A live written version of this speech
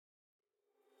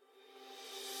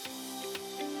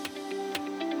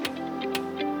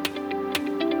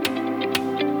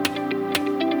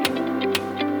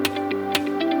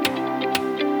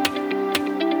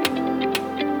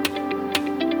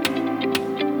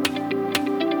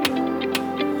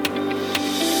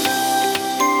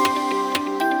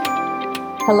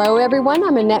Hello, everyone.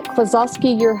 I'm Annette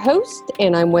Klosowski, your host,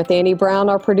 and I'm with Annie Brown,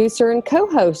 our producer and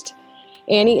co-host.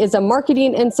 Annie is a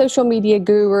marketing and social media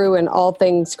guru and all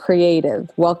things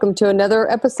creative. Welcome to another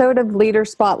episode of Leader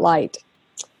Spotlight.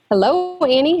 Hello,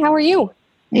 Annie. How are you?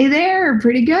 Hey there.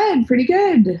 Pretty good. Pretty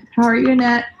good. How are you,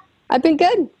 Annette? I've been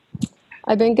good.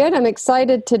 I'm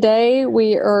excited today.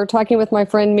 We are talking with my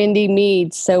friend Mindy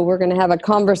Mead. So we're going to have a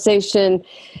conversation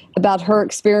about her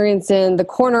experience in the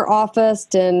corner office,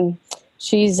 and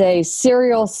she's a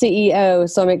serial CEO.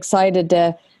 So I'm excited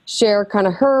to share kind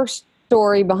of her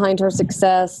story behind her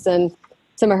success and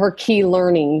some of her key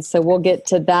learnings. So we'll get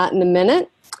to that in a minute.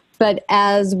 But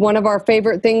as one of our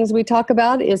favorite things we talk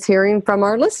about is hearing from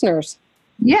our listeners.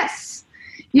 Yes.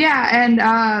 Yeah.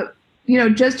 And,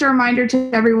 just a reminder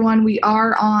to everyone, we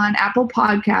are on Apple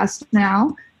Podcasts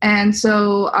now. And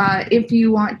so if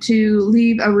you want to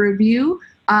leave a review,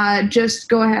 just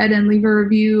go ahead and leave a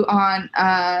review on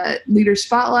Leader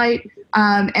Spotlight.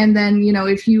 And then,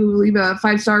 if you leave a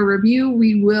 5-star review,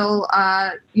 we will,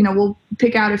 we'll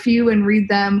pick out a few and read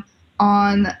them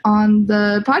on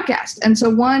the podcast. And so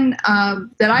one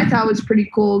that I thought was pretty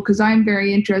cool, because I'm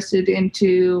very interested in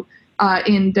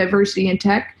diversity in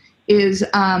tech, is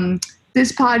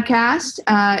this podcast.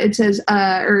 It says,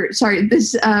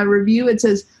 this review. It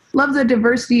says, "Love the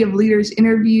diversity of leaders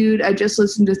interviewed. I just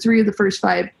listened to 3 of the first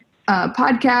 5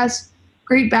 podcasts.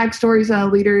 Great backstories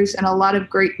on leaders and a lot of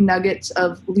great nuggets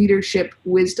of leadership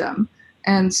wisdom."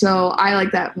 And so I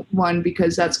like that one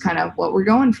because that's kind of what we're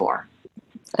going for.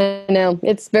 I know.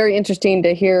 It's very interesting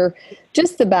to hear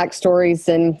just the backstories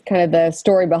and kind of the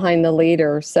story behind the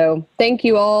leader. So thank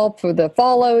you all for the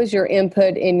follows, your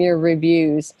input, and your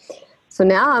reviews. So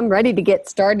now I'm ready to get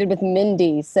started with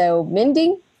Mindy. So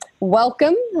Mindy,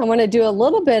 welcome. I want to do a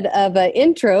little bit of an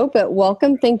intro, but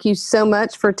welcome. Thank you so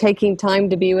much for taking time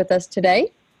to be with us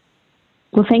today.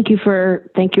 Well, thank you for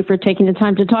taking the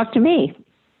time to talk to me.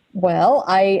 Well,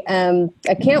 I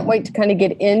can't wait to kind of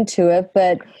get into it,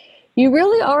 but you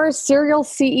really are a serial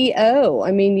CEO.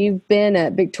 I mean, you've been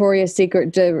at Victoria's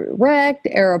Secret Direct,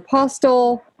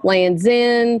 Aeropostale, Lands'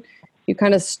 End. You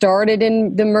kind of started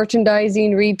in the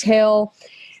merchandising retail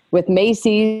with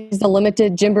Macy's, the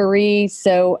Limited, Gymboree.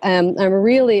 So I'm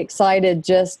really excited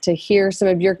just to hear some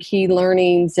of your key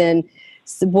learnings and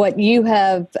what you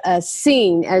have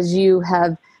seen as you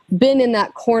have been in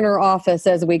that corner office,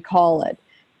 as we call it.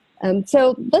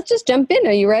 So let's just jump in.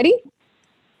 Are you ready?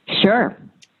 Sure.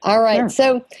 All right. Sure.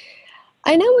 So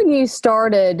I know when you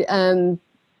started,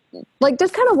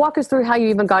 just kind of walk us through how you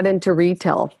even got into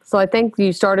retail. So I think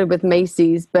you started with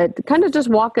Macy's, but kind of just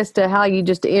walk us to how you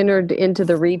just entered into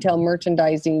the retail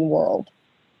merchandising world.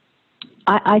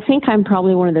 I think I'm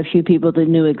probably one of the few people that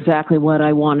knew exactly what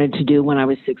I wanted to do when I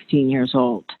was 16 years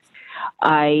old.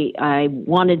 I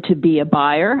wanted to be a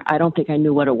buyer. I don't think I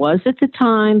knew what it was at the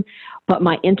time, but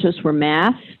my interests were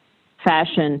math,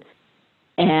 fashion,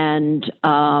 and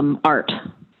art.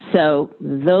 So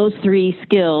those 3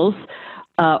 skills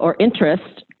or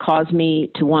interests caused me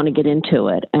to want to get into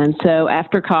it. And so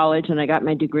after college, and I got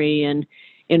my degree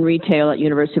in retail at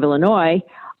University of Illinois,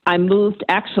 I moved.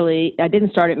 Actually, I didn't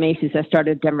start at Macy's. I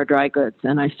started at Denver Dry Goods,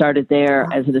 and I started there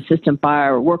as an assistant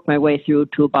buyer, worked my way through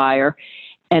to a buyer.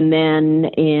 And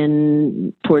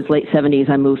then towards late 70s,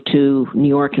 I moved to New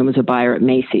York and was a buyer at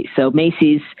Macy's. So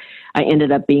Macy's, I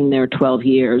ended up being there 12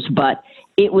 years, but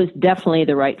it was definitely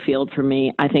the right field for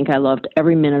me. I think I loved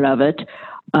every minute of it.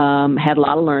 Had a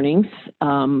lot of learnings,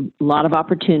 a lot of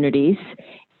opportunities,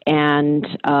 and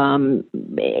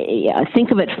I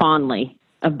think of it fondly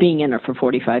of being in it for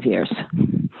 45 years.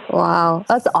 Wow.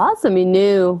 That's awesome. You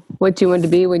knew what you wanted to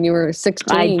be when you were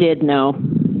 16. I did know.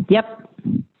 Yep.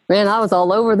 Man, I was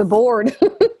all over the board.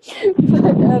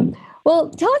 Well,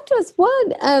 talk to us.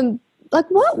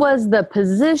 What was the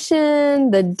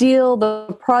position, the deal, the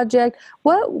project?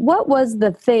 What was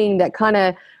the thing that kind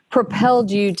of propelled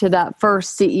you to that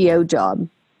first CEO job?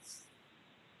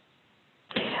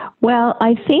 Well,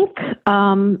 I think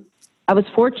I was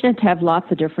fortunate to have lots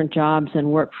of different jobs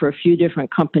and work for a few different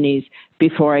companies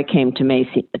before I came to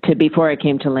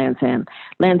Lands' End.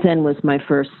 Lands' End was my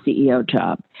first CEO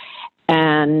job.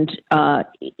 And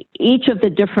each of the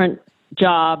different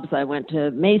jobs, I went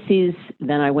to Macy's,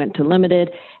 then I went to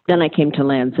Limited, then I came to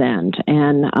Lands' End.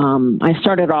 And I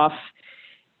started off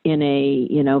in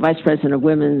a, vice president of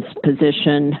women's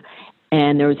position.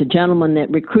 And there was a gentleman that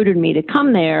recruited me to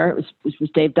come there. It was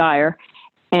Dave Dyer.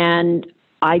 And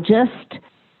I just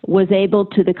was able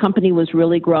to, the company was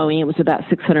really growing. It was about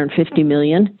 $650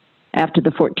 million. After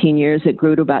the 14 years, it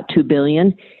grew to about $2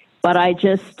 billion. But I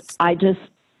just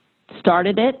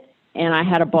started it, and I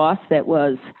had a boss that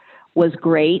was was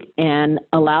great and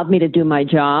allowed me to do my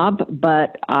job,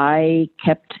 but I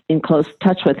kept in close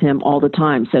touch with him all the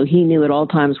time. So he knew at all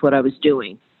times what I was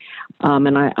doing.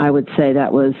 And I would say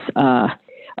that was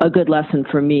a good lesson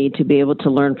for me to be able to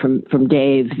learn from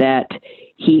Dave, that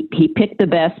he picked the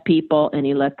best people and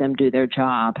he let them do their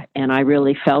job. And I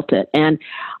really felt it. And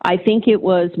I think it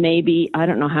was maybe, I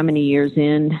don't know how many years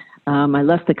in, I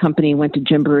left the company, went to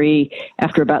Gymboree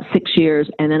after about 6 years,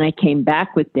 and then I came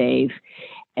back with Dave.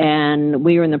 And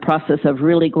we were in the process of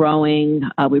really growing.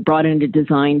 We brought in a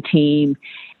design team,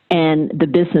 and the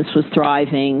business was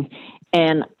thriving.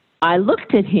 And I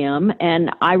looked at him, and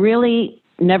I really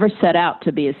never set out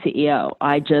to be a CEO.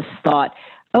 I just thought,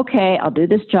 okay, I'll do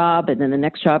this job. And then the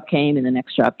next job came, and the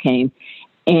next job came.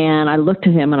 And I looked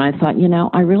at him, and I thought,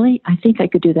 I think I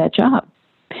could do that job.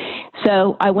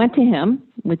 So I went to him,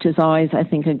 which is always, I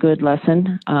think, a good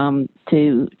lesson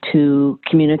to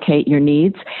communicate your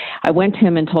needs. I went to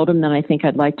him and told him that I think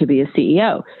I'd like to be a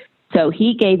CEO. So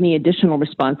he gave me additional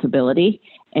responsibility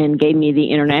and gave me the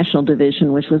international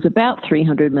division, which was about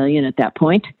 $300 million at that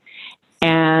point.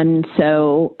 And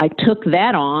so I took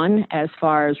that on as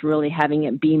far as really having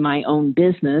it be my own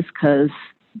business, because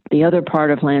the other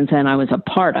part of Lands' End I was a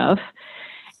part of.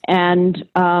 And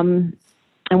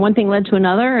one thing led to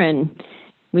another, and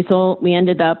we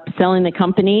ended up selling the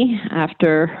company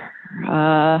after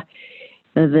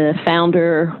the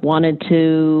founder wanted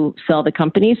to sell the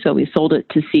company. So we sold it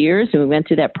to Sears, and we went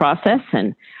through that process.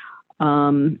 And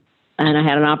I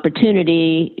had an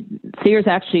opportunity. Sears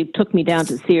actually took me down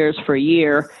to Sears for a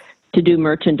year to do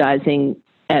merchandising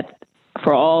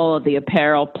for all of the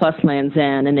apparel plus Lands'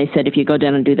 End. And they said, if you go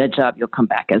down and do that job, you'll come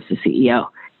back as the CEO.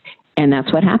 And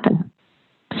that's what happened.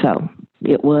 So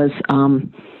it was,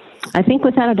 I think,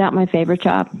 without a doubt, my favorite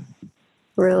job.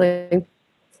 Really?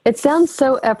 It sounds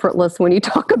so effortless when you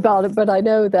talk about it, but I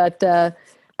know that there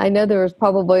was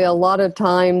probably a lot of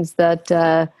times that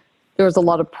there was a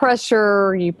lot of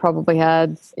pressure. You probably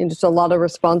had just a lot of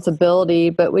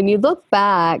responsibility. But when you look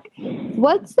back,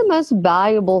 what's the most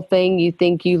valuable thing you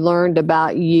think you learned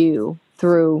about you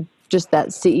through just that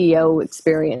CEO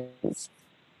experience?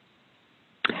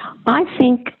 I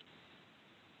think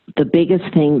the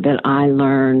biggest thing that I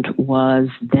learned was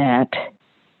that,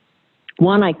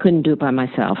 one, I couldn't do it by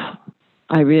myself.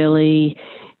 I really,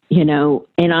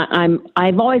 and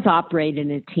I've always operated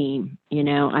in a team.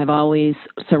 I've always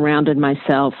surrounded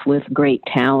myself with great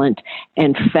talent.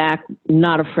 In fact,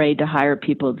 not afraid to hire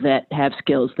people that have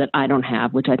skills that I don't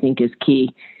have, which I think is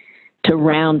key to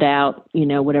round out,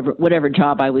 whatever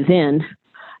job I was in,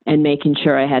 and making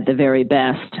sure I had the very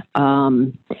best.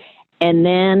 And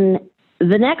then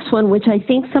the next one, which I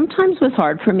think sometimes was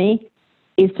hard for me,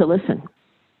 is to listen.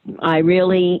 I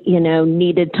really,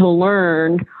 needed to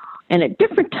learn. And at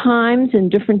different times in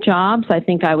different jobs, I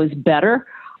think I was better.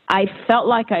 I felt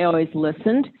like I always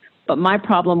listened, but my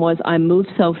problem was I moved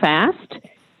so fast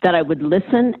that I would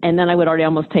listen, and then I would already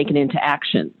almost take it into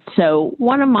action. So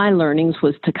one of my learnings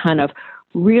was to kind of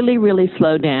really, really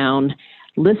slow down,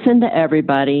 listen to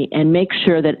everybody, and make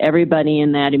sure that everybody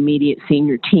in that immediate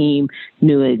senior team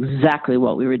knew exactly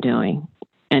what we were doing.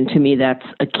 And to me, that's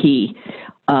a key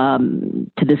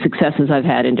to the successes I've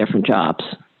had in different jobs.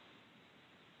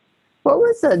 What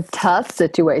was a tough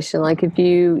situation, like if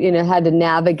you had to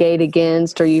navigate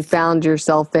against, or you found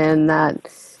yourself in, that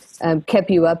kept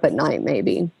you up at night,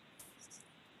 maybe?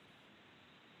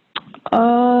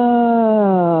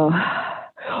 Well,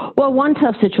 one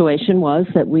tough situation was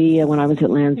that when I was at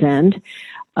Lands' End,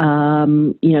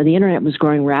 the internet was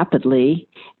growing rapidly,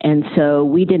 and so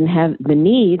we didn't have the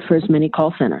need for as many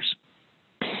call centers.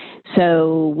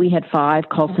 So we had 5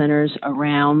 call centers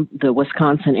around the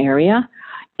Wisconsin area,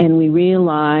 and we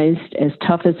realized, as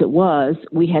tough as it was,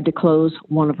 we had to close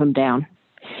one of them down.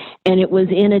 And it was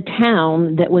in a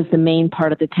town that was the main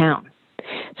part of the town.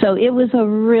 So it was a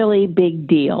really big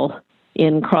deal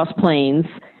in Cross Plains,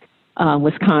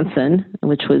 Wisconsin,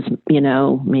 which was,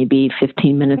 maybe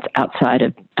 15 minutes outside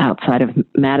of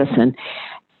Madison.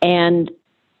 And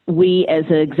we, as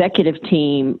an executive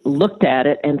team, looked at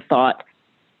it and thought,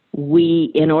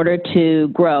 in order to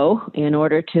grow, in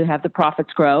order to have the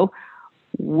profits grow,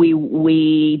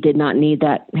 we did not need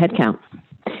that headcount.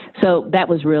 So that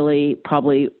was really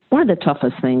probably one of the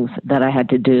toughest things that I had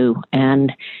to do.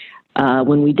 And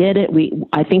when we did it,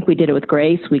 I think we did it with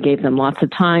grace. We gave them lots of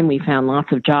time. We found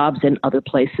lots of jobs in other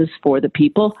places for the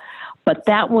people. But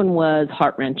that one was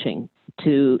heart-wrenching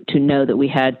to know that we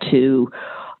had to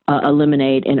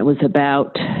eliminate. And it was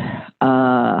about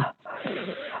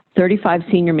 35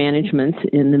 senior managements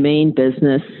in the main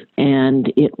business,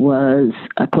 and it was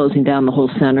closing down the whole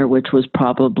center, which was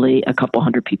probably a couple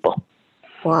hundred people.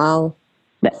 Wow.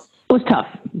 It was tough,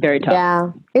 very tough.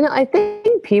 Yeah. I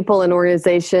think people in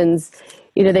organizations,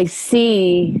 they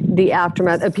see the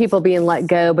aftermath of people being let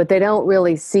go, but they don't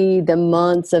really see the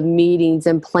months of meetings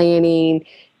and planning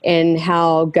and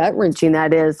how gut-wrenching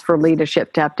that is for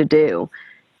leadership to have to do.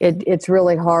 It's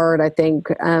really hard, I think,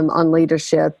 on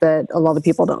leadership, but a lot of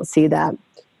people don't see that.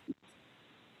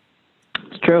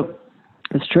 It's true.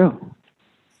 It's true.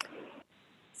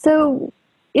 So,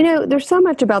 there's so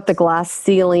much about the glass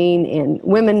ceiling and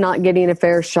women not getting a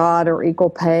fair shot or equal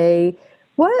pay.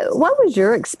 What was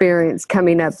your experience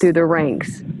coming up through the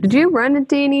ranks? Did you run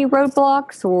into any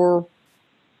roadblocks or?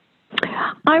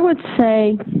 I would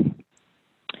say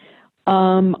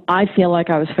I feel like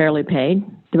I was fairly paid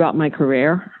throughout my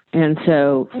career. And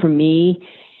so for me,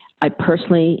 I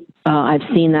personally, I've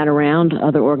seen that around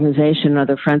other organizations,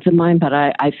 other friends of mine, but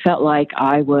I felt like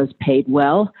I was paid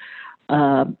well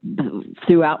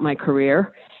throughout my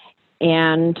career.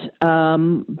 And,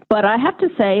 but I have to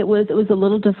say it was a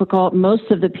little difficult. Most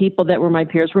of the people that were my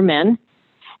peers were men.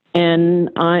 And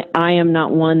I am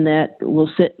not one that will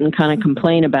sit and kind of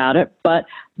complain about it, but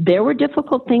there were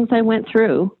difficult things I went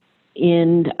through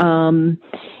in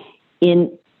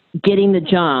getting the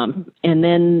job. And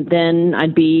then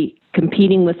I'd be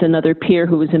competing with another peer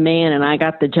who was a man and I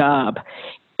got the job.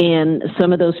 And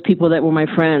some of those people that were my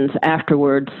friends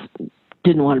afterwards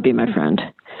didn't want to be my friend.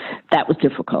 That was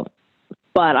difficult.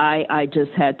 But I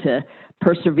just had to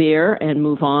persevere and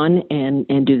move on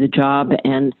and do the job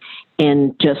and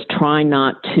just try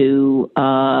not to,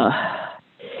 try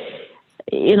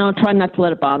not to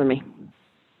let it bother me.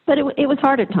 But it was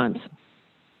hard at times.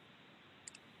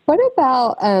 What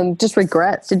about just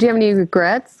regrets? Did you have any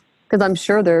regrets? Because I'm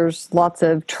sure there's lots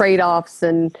of trade-offs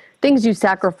and things you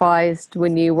sacrificed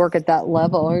when you work at that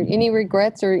level. Or any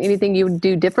regrets or anything you would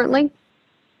do differently?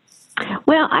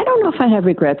 Well, I don't know if I have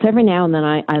regrets. Every now and then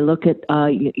I look at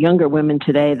younger women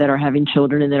today that are having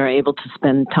children and that are able to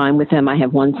spend time with them. I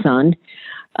have one son.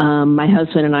 My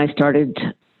husband and I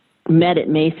met at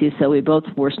Macy's, so we both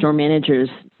were store managers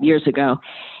years ago.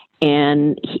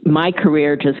 And my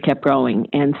career just kept growing.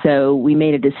 And so we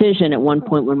made a decision at one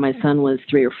point when my son was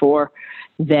 3 or 4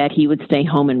 that he would stay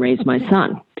home and raise my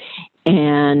son.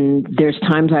 And there's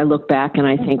times I look back and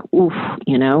I think, oof,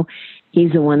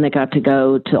 he's the one that got to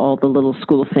go to all the little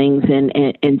school things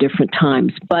in different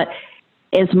times. But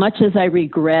as much as I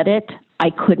regret it, I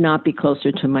could not be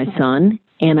closer to my son.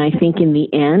 And I think in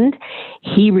the end,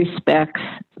 he respects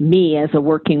me as a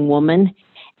working woman.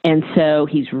 And so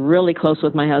he's really close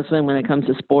with my husband when it comes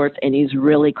to sports, and he's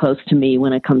really close to me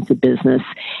when it comes to business.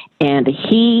 And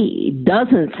he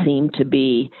doesn't seem to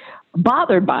be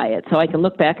bothered by it. So I can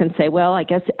look back and say, well, I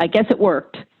guess it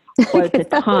worked. But at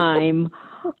the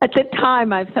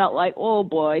time, I felt like, oh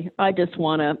boy, I just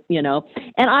want to,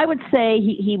 And I would say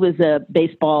he was a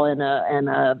baseball and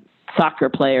a soccer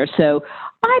player, so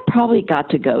I probably got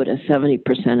to go to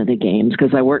 70% of the games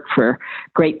because I worked for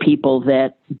great people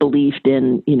that believed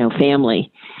in,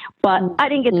 family. But I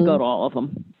didn't get to go to all of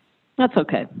them. That's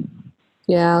okay.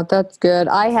 Yeah, that's good.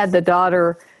 I had the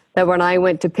daughter that when I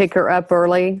went to pick her up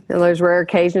early, and those rare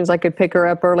occasions I could pick her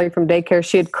up early from daycare,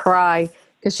 she'd cry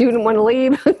because she wouldn't want to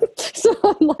leave. So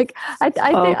I'm like, I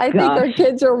think our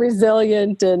kids are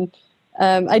resilient, and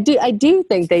I do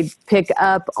think they pick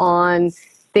up on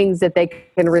things that they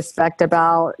can respect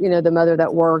about, the mother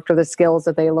that worked or the skills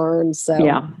that they learned. So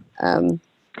yeah, I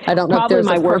don't know probably if there's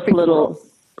my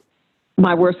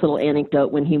worst little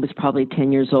anecdote when he was probably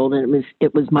 10 years old, and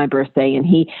it was my birthday, and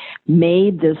he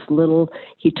made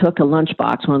he took a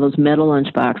lunchbox, one of those metal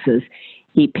lunchboxes.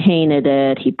 He painted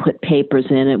it. He put papers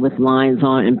in it with lines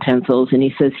on it and pencils. And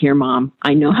he says, "Here, Mom,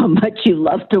 I know how much you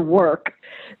love to work."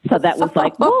 So that was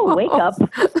like, "Oh, wake up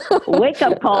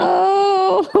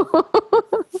call." Oh,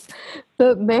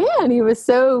 but man, he was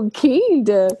so keen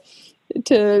to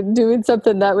doing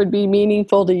something that would be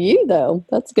meaningful to you, though.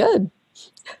 That's good.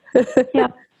 Yeah,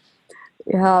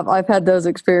 yeah, I've had those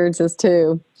experiences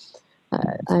too.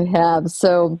 I have.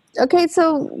 So, okay.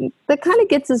 So that kind of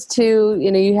gets us to,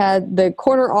 you had the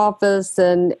corner office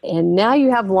and now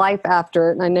you have life after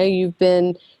it. And I know you've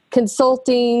been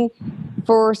consulting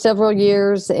for several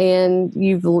years and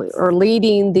are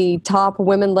leading the top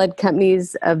women-led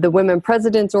companies of the Women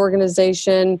Presidents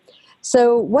Organization.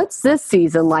 So what's this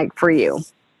season like for you?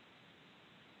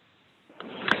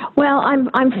 Well,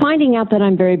 I'm finding out that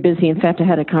I'm very busy. In fact, I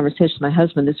had a conversation with my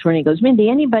husband this morning. He goes, "Mindy,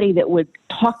 anybody that would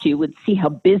talk to you would see how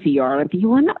busy you are." I'm thinking,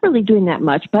 well, I'm not really doing that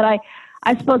much, but I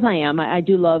suppose I am. I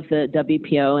do love the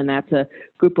WPO, and that's a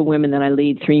group of women that I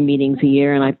lead 3 meetings a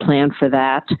year, and I plan for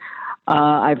that.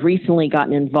 I've recently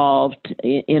gotten involved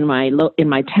in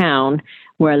my town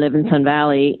where I live in Sun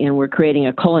Valley, and we're creating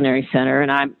a culinary center.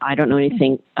 And I don't know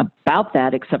anything about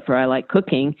that except for I like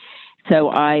cooking. So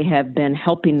I have been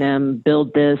helping them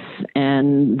build this,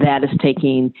 and that is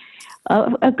taking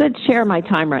a good share of my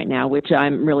time right now, which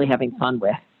I'm really having fun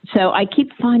with. So I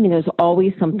keep finding there's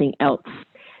always something else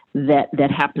that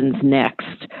happens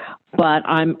next. But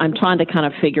I'm trying to kind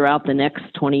of figure out the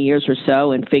next 20 years or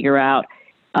so and figure out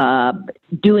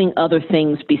doing other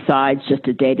things besides just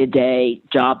a day-to-day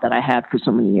job that I had for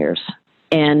so many years.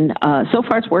 And so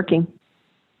far it's working.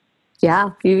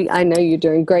 Yeah, I know you're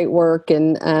doing great work.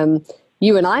 And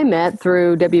you and I met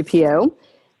through WPO.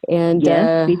 And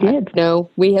yes, we did.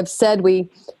 We have said we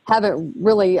haven't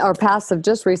really, our paths have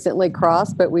just recently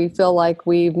crossed, but we feel like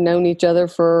we've known each other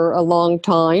for a long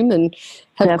time and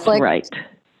have That's clicked. Right.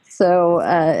 So,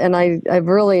 and I've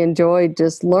really enjoyed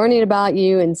just learning about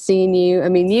you and seeing you. I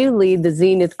mean, you lead the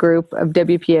Zenith group of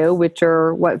WPO, which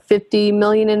are, 50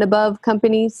 million and above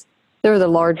companies? They're the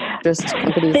largest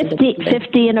companies.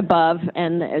 50 and above,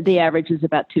 and the average is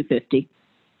about 250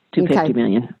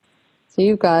 million. So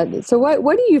you've got, so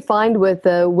what do you find with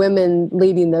the women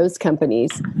leading those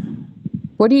companies?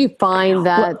 What do you find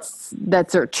that's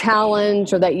their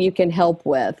challenge or that you can help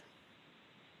with?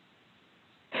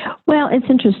 Well, it's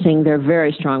interesting. They're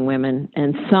very strong women,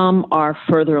 and some are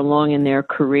further along in their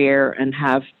career and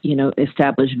have,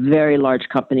 established very large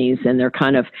companies, and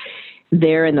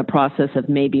they're in the process of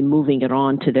maybe moving it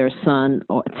on to their son,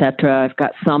 or et cetera. I've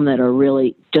got some that are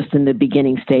really just in the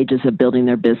beginning stages of building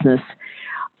their business.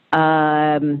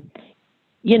 In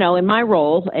my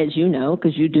role, as you know,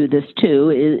 because you do this too,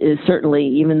 is certainly,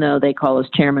 even though they call us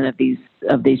chairman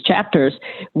of these chapters,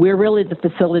 we're really the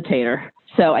facilitator.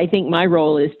 So I think my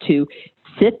role is to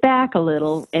sit back a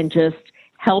little and just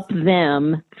help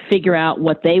them figure out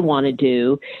what they want to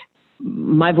do.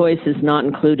 My voice is not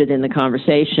included in the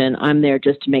conversation. I'm there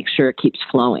just to make sure it keeps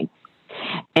flowing.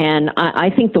 And I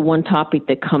think the one topic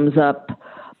that comes up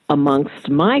amongst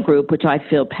my group, which I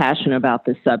feel passionate about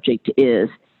this subject, is,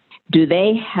 do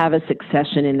they have a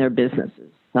succession in their businesses?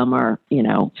 Some are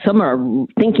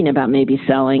thinking about maybe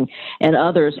selling, and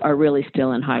others are really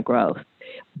still in high growth.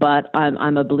 But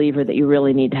I'm a believer that you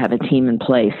really need to have a team in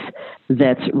place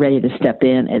that's ready to step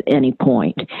in at any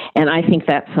point. And I think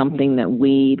that's something that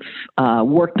we've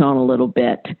worked on a little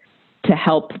bit to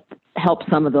help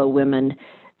some of the women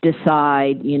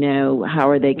decide, how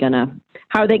are they going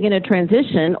to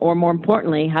transition, or more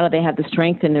importantly, how do they have the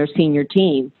strength in their senior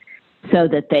team so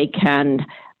that they can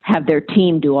have their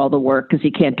team do all the work, because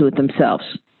you can't do it themselves.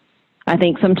 I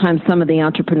think sometimes some of the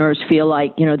entrepreneurs feel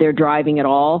like, they're driving it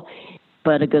all.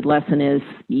 But a good lesson is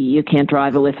you can't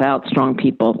drive it without strong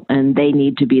people, and they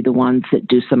need to be the ones that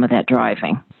do some of that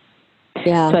driving.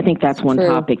 Yeah. So I think that's one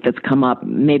topic that's come up.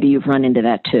 Maybe you've run into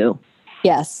that too.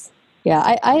 Yes.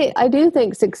 Yeah. I do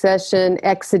think succession,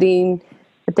 exiting,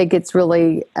 I think it's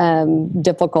really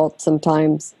difficult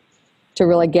sometimes to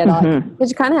really get on, because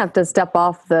you kind of have to step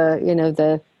off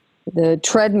the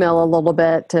treadmill a little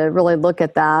bit to really look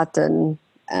at that. And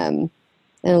a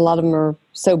lot of them are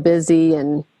so busy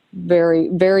and very,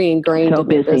 very ingrained in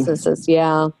their businesses.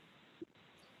 Yeah.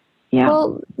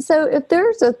 Well, so if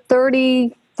there's a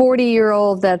 30,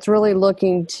 40-year-old that's really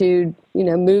looking to,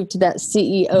 move to that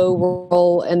CEO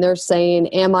role, and they're saying,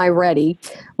 am I ready?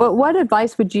 What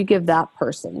advice would you give that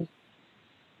person?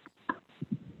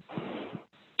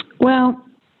 Well,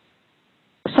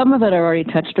 some of it I already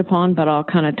touched upon, but I'll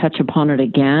kind of touch upon it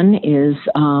again, is,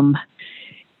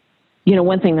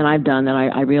 one thing that I've done that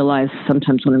I realize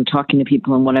sometimes when I'm talking to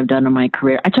people and what I've done in my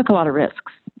career, I took a lot of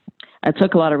risks. I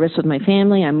took a lot of risks with my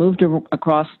family. I moved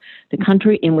across the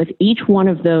country, and with each one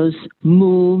of those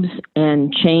moves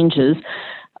and changes,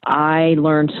 I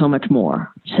learned so much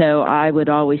more. So I would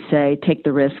always say, take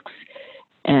the risks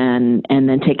and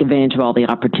then take advantage of all the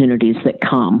opportunities that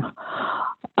come.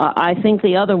 I think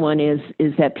the other one is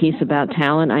that piece about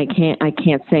talent. I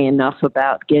can't say enough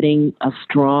about getting a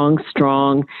strong,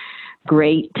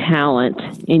 great talent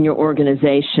in your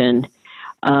organization,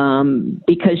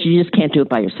 because you just can't do it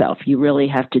by yourself. You really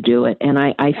have to do it. And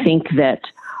I think that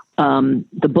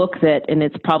the book and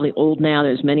it's probably old now,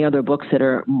 there's many other books that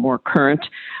are more current,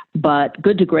 but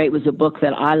Good to Great was a book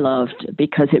that I loved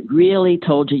because it really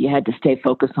told you had to stay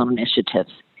focused on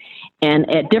initiatives. And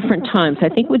at different times, I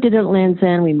think we did it at Lands'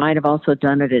 End, we might have also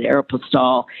done it at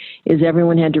Aeropostale, is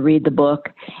everyone had to read the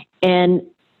book. And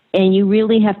you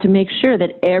really have to make sure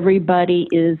that everybody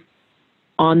is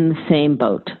on the same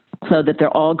boat so that they're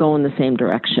all going the same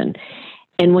direction.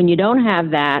 And when you don't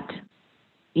have that,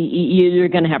 you're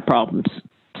going to have problems.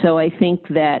 So I think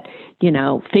that,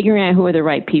 figuring out who are the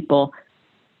right people,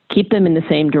 keep them in the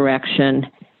same direction,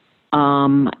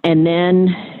 And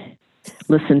then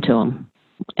listen to them.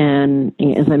 And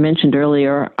as I mentioned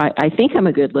earlier, I think I'm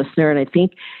a good listener, and I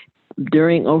think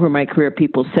over my career,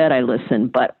 people said I listen,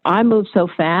 but I move so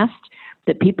fast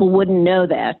that people wouldn't know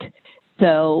that.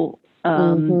 So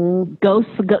go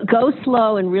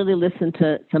slow and really listen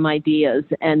to some ideas,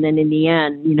 and then in the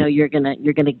end, you're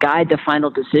gonna guide the final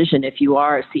decision if you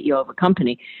are a CEO of a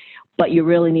company. But you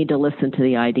really need to listen to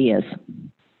the ideas.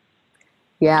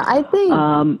 Yeah, I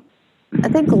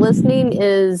think listening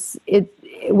is it.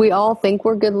 We all think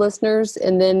we're good listeners,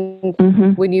 and then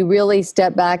when you really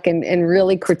step back and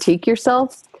really critique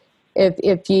yourself,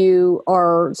 if you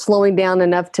are slowing down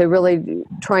enough to really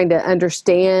trying to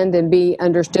understand and be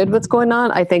understood what's going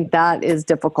on, I think that is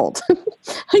difficult.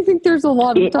 I think there's a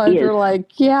lot of times you're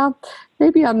like, yeah,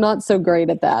 maybe I'm not so great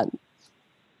at that.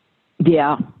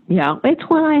 Yeah. It's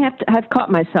one I've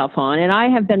caught myself on, and I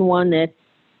have been one that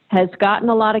has gotten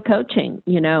a lot of coaching.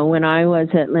 When I was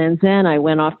at Lands' End, I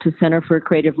went off to Center for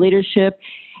Creative Leadership.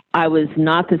 I was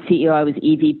not the CEO. I was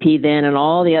EVP then, and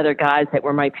all the other guys that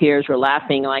were my peers were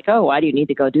laughing like, oh, why do you need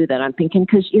to go do that? I'm thinking,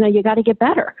 because, you got to get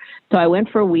better. So I went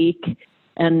for a week,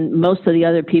 and most of the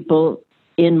other people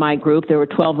in my group, there were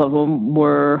 12 of them,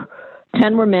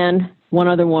 10 were men, one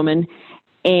other woman,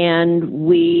 and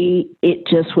it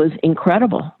just was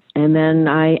incredible. And then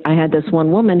I had this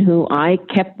one woman who I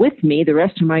kept with me the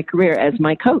rest of my career as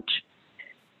my coach.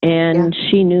 And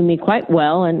she knew me quite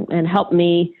well and helped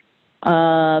me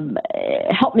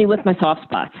with my soft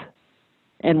spots,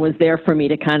 and was there for me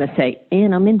to kind of say,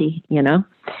 Mindy,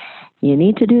 you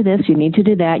need to do this, you need to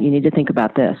do that, you need to think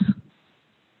about this.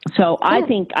 So I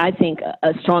think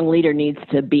a strong leader needs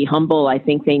to be humble. I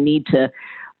think they need to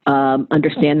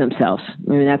understand themselves.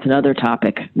 I mean, that's another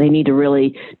topic. They need to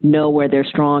really know where they're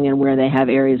strong and where they have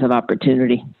areas of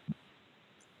opportunity.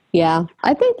 Yeah,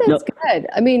 I think that's good.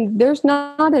 I mean, there's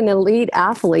not an elite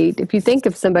athlete. If you think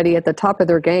of somebody at the top of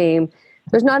their game,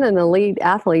 there's not an elite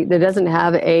athlete that doesn't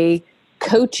have a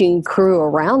coaching crew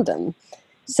around them.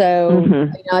 So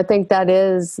I think that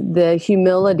is the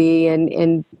humility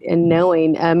and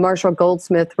knowing. Marshall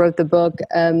Goldsmith wrote the book,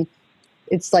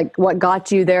 it's like what got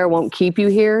you there won't keep you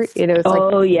here. It's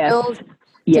skills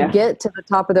to get to the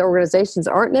top of the organizations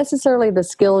aren't necessarily the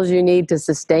skills you need to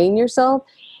sustain yourself.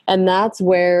 And that's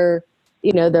where,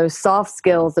 those soft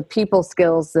skills, the people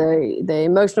skills, the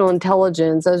emotional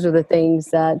intelligence, those are the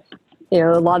things that,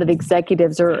 a lot of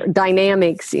executives or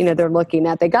dynamics, they're looking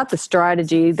at. They got the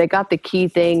strategy, they got the key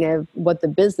thing of what the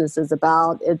business is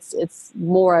about. It's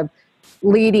more of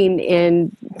leading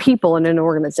in people in an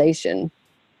organization.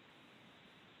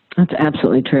 That's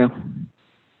absolutely true.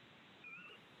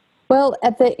 Well,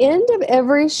 at the end of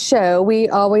every show, we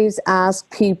always ask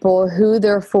people who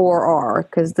their four are,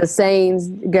 because the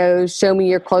saying goes, show me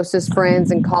your closest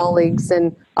friends and colleagues,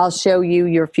 and I'll show you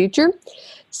your future.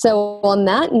 So on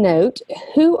that note,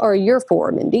 who are your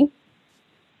four, Mindy?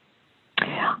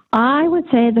 I would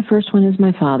say the first one is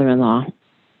my father-in-law.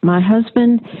 My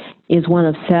husband is one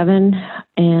of 7,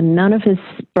 and none of his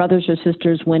brothers or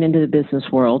sisters went into the business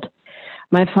world.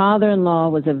 My father-in-law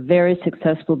was a very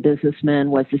successful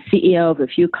businessman, was the CEO of a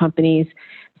few companies,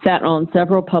 sat on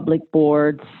several public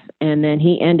boards, and then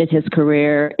he ended his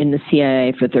career in the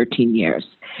CIA for 13 years.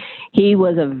 He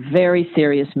was a very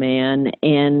serious man,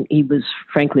 and he was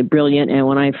frankly brilliant. And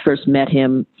when I first met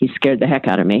him, he scared the heck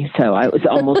out of me. So I was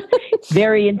almost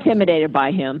very intimidated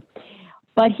by him.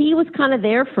 But he was kind of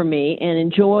there for me and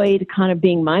enjoyed kind of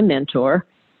being my mentor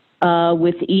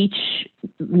with each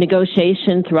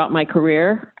negotiation throughout my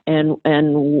career and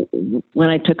when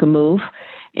I took a move.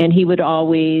 And he would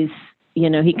always,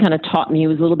 he kind of taught me, he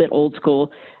was a little bit old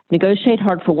school, negotiate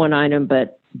hard for one item,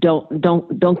 but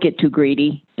don't get too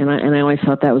greedy. And I always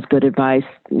thought that was good advice.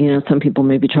 Some people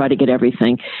maybe try to get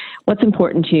everything. What's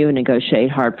important to you, negotiate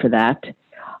hard for that.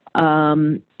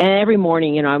 And every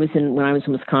morning, when I was in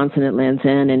Wisconsin at Lands'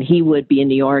 End, and he would be in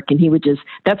New York, and he would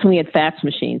that's when we had fax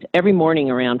machines. Every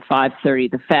morning around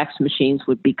 5:30, the fax machines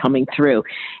would be coming through,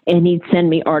 and he'd send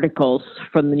me articles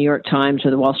from the New York Times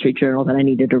or the Wall Street Journal that I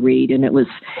needed to read. And it was,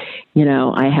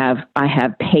 I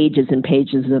have pages and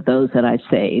pages of those that I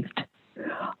saved.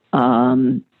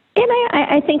 And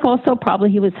I think also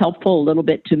probably he was helpful a little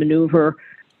bit to maneuver,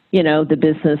 the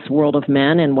business world of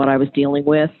men and what I was dealing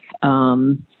with.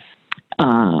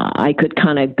 I could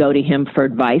kind of go to him for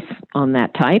advice on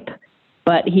that type,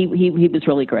 but he was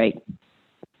really great.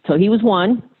 So he was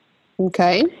one.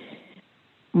 Okay.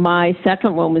 My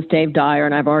second one was Dave Dyer,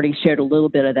 and I've already shared a little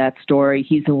bit of that story.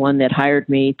 He's the one that hired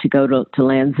me to go to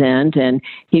Lands' End, and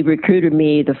he recruited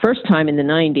me the first time in the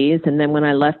 90s, and then when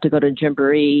I left to go to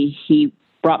Gymboree, he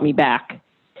brought me back.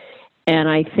 And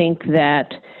I think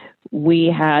that we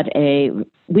had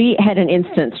an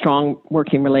instant strong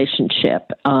working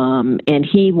relationship, and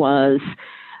he was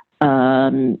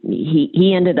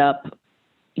he ended up,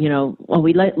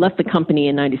 we left the company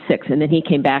in '96, and then he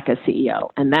came back as CEO,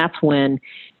 and that's when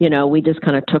we just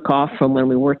kind of took off from when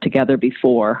we worked together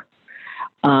before.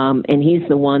 And he's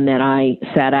the one that I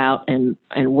sat out and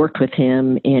worked with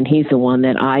him, and he's the one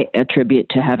that I attribute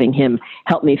to having him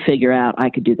help me figure out I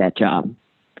could do that job.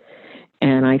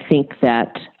 And I think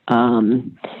that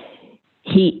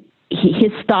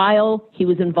his style, he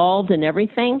was involved in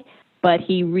everything, but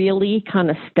he really kind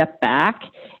of stepped back,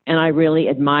 and I really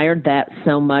admired that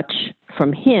so much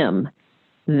from him.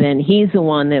 Then he's the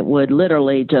one that would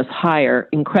literally just hire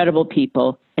incredible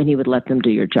people, and he would let them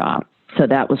do your job. So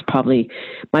that was probably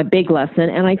my big lesson.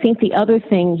 And I think the other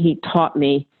thing he taught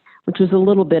me, which was a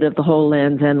little bit of the whole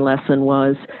Lands' End lesson,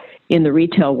 was in the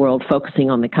retail world, focusing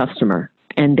on the customer.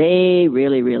 And they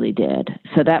really, really did.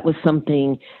 So that was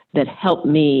something that helped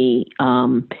me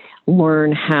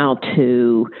learn how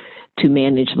to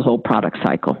manage the whole product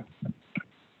cycle.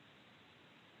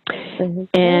 Mm-hmm.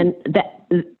 And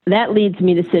that leads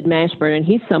me to Sid Mashburn, and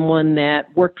he's someone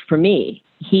that worked for me.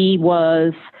 He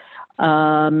was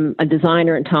a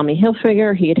designer at Tommy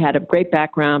Hilfiger. He had a great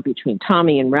background between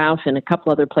Tommy and Ralph and a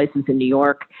couple other places in New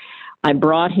York. I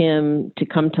brought him to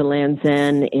come to Lands'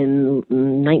 End in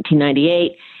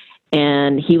 1998,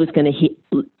 and he was going to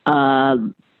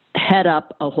head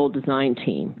up a whole design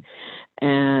team.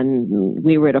 And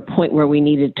we were at a point where we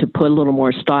needed to put a little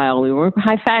more style. We were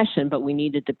high fashion, but we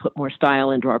needed to put more style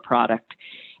into our product.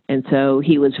 And so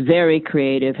he was very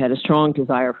creative, had a strong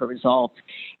desire for results,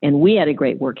 and we had a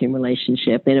great working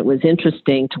relationship. And it was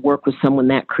interesting to work with someone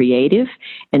that creative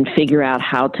and figure out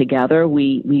how together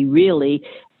we really,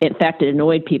 in fact, it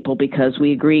annoyed people because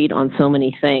we agreed on so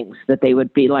many things that they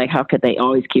would be like, how could they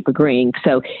always keep agreeing?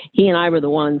 So he and I were the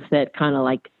ones that kind of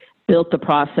like built the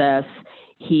process.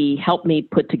 He helped me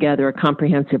put together a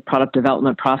comprehensive product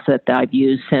development process that I've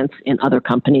used since in other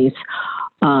companies.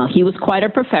 He was quite a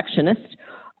perfectionist.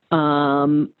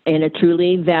 And a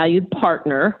truly valued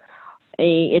partner.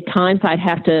 At times I'd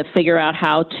have to figure out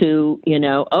how to,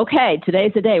 okay,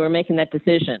 today's the day we're making that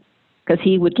decision, because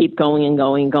he would keep going and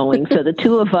going and going. So the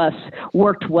two of us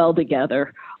worked well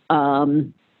together.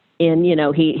 And,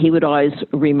 he would always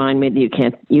remind me that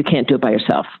you can't do it by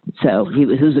yourself. So he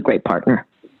was a great partner.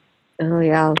 Oh,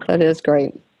 yeah, that is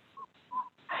great.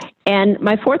 And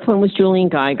my fourth one was Julian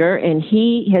Geiger, and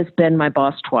he has been my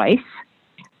boss twice.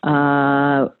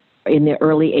 In the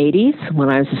early 80s when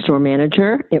I was a store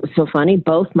manager. It was so funny.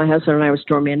 Both my husband and I were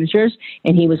store managers,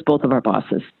 and he was both of our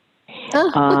bosses.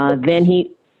 Then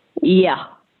yeah.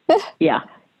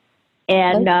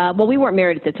 And, we weren't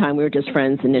married at the time. We were just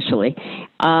friends initially.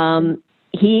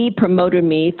 He promoted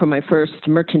me for my first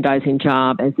merchandising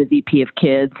job as the VP of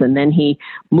Kids, and then he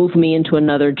moved me into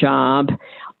another job.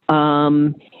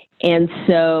 And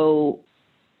so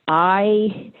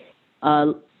I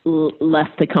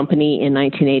left the company in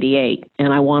 1988,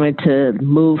 and I wanted to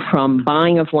move from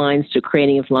buying of lines to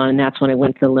creating of line, and that's when I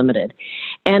went to Limited.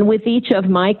 And with each of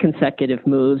my consecutive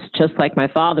moves, just like my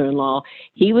father-in-law,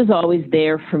 he was always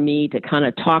there for me to kind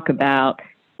of talk about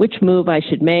which move I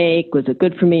should make, was it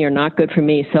good for me or not good for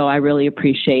me, so I really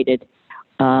appreciated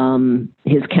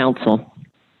his counsel.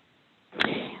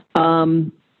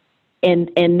 And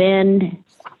then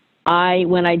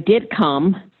when I did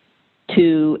come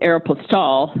to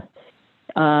Aeropostale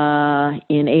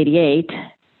in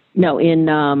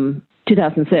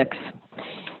 2006.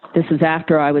 This is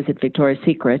after I was at Victoria's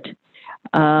Secret.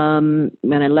 And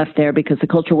I left there because the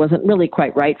culture wasn't really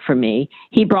quite right for me.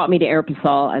 He brought me to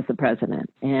Aeropostale as the president,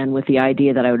 and with the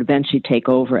idea that I would eventually take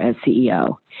over as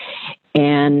CEO.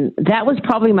 And that was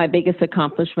probably my biggest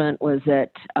accomplishment, was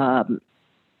at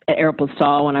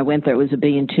Aeropostale. When I went there, it was $1.2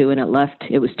 billion, and it left,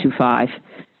 it was $2.5 billion,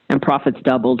 and profits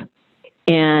doubled.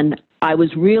 And I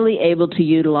was really able to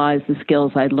utilize the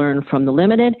skills I'd learned from the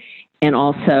Limited and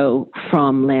also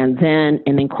from Lands' End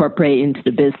and incorporate into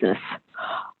the business.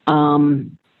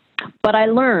 But I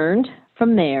learned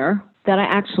from there that I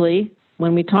actually,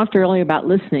 when we talked earlier about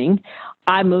listening,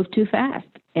 I moved too fast,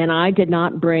 and I did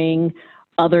not bring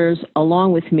others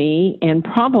along with me, and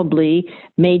probably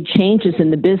made changes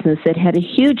in the business that had a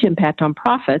huge impact on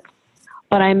profits.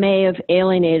 But I may have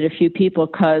alienated a few people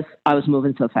because I was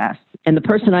moving so fast. And the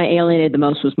person I alienated the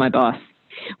most was my boss,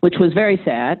 which was very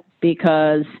sad,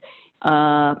 because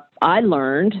I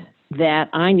learned that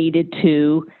I needed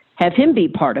to have him be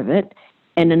part of it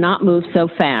and to not move so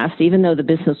fast. Even though the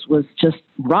business was just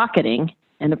rocketing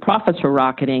and the profits were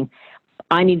rocketing,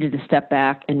 I needed to step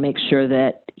back and make sure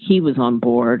that he was on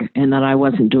board and that I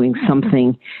wasn't doing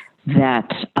something that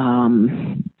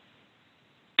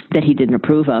that he didn't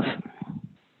approve of.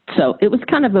 So it was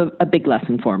kind of a big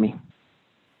lesson for me.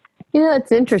 Yeah,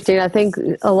 it's interesting. I think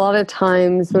a lot of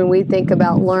times when we think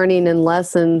about learning and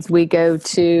lessons, we go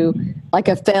to like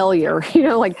a failure,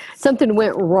 like something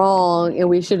went wrong and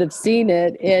we should have seen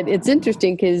it. And it's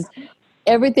interesting because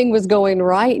everything was going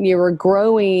right and you were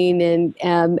growing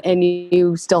and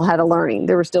you still had a learning.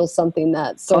 There was still something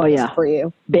that surfaced for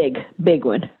you. Big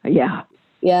one. Yeah.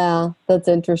 Yeah, that's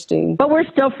interesting. But we're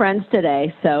still friends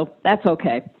today, so that's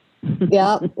okay.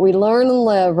 Yeah, we learn and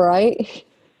live, right?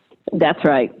 That's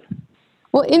right.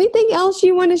 Well, anything else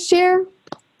you want to share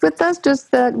with us,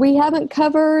 just that we haven't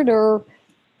covered, or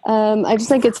I just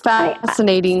think it's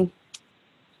fascinating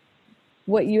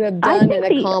what you have done and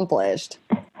accomplished.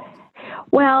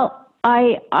 Well,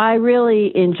 I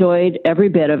really enjoyed every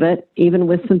bit of it, even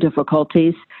with some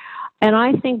difficulties. And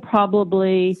I think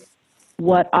probably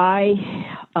what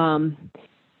I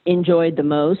enjoyed the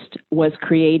most was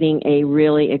creating a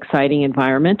really exciting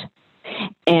environment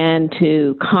and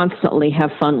to constantly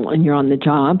have fun when you're on the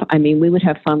job. I mean, we would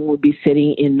have fun when we'd be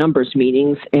sitting in numbers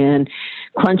meetings and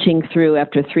crunching through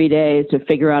after 3 days to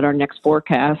figure out our next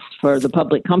forecast for the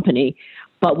public company.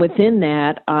 But within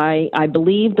that, I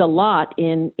believed a lot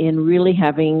in really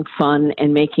having fun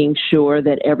and making sure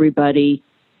that everybody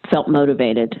felt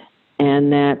motivated,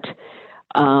 and that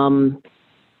and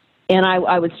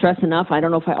I would stress enough, I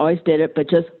don't know if I always did it, but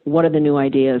just what are the new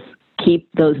ideas?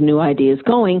 Keep those new ideas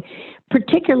going,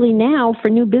 particularly now for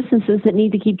new businesses that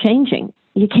need to keep changing.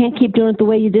 You can't keep doing it the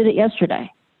way you did it yesterday.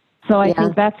 So I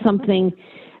think that's something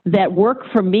that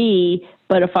worked for me,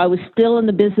 but if I was still in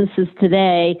the businesses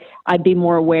today, I'd be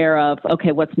more aware of,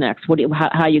 okay, what's next? How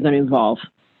are you going to evolve?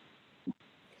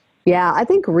 Yeah, I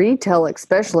think retail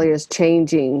especially is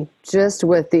changing just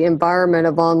with the environment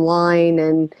of online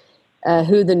and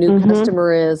who the new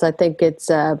customer is. I think it's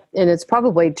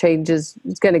probably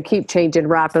it's going to keep changing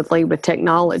rapidly with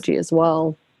technology as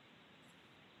well.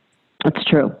 That's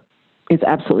true. It's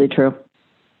absolutely true.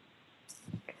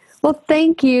 Well,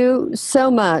 thank you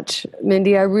so much,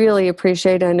 Mindy. I really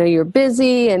appreciate it. I know you're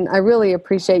busy, and I really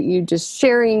appreciate you just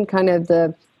sharing kind of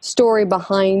the story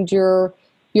behind your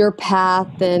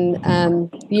path.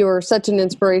 And you are such an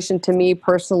inspiration to me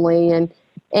personally, and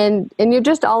you're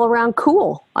just all around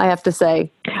cool, I have to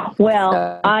say.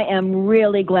 Well, I am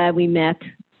really glad we met.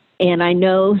 And I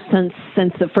know since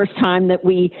the first time that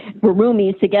we were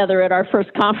roomies together at our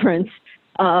first conference,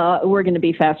 we're going to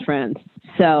be fast friends.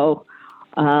 So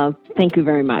thank you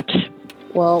very much.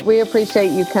 Well, we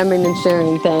appreciate you coming and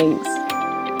sharing. Thanks.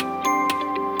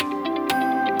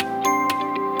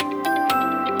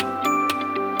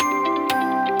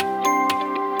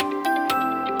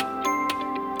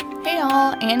 Hey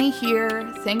all, Annie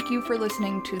here. Thank you for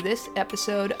listening to this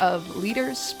episode of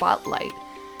Leaders Spotlight.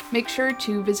 Make sure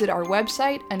to visit our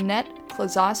website,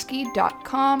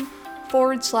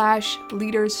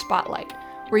 AnnetteKlazowski.com/Leaders Spotlight,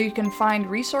 where you can find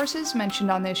resources mentioned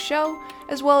on this show,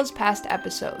 as well as past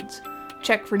episodes.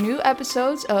 Check for new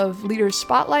episodes of Leaders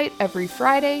Spotlight every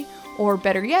Friday, or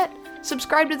better yet,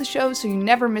 subscribe to the show so you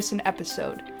never miss an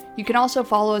episode. You can also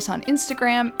follow us on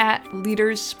Instagram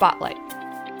 @Leaders Spotlight.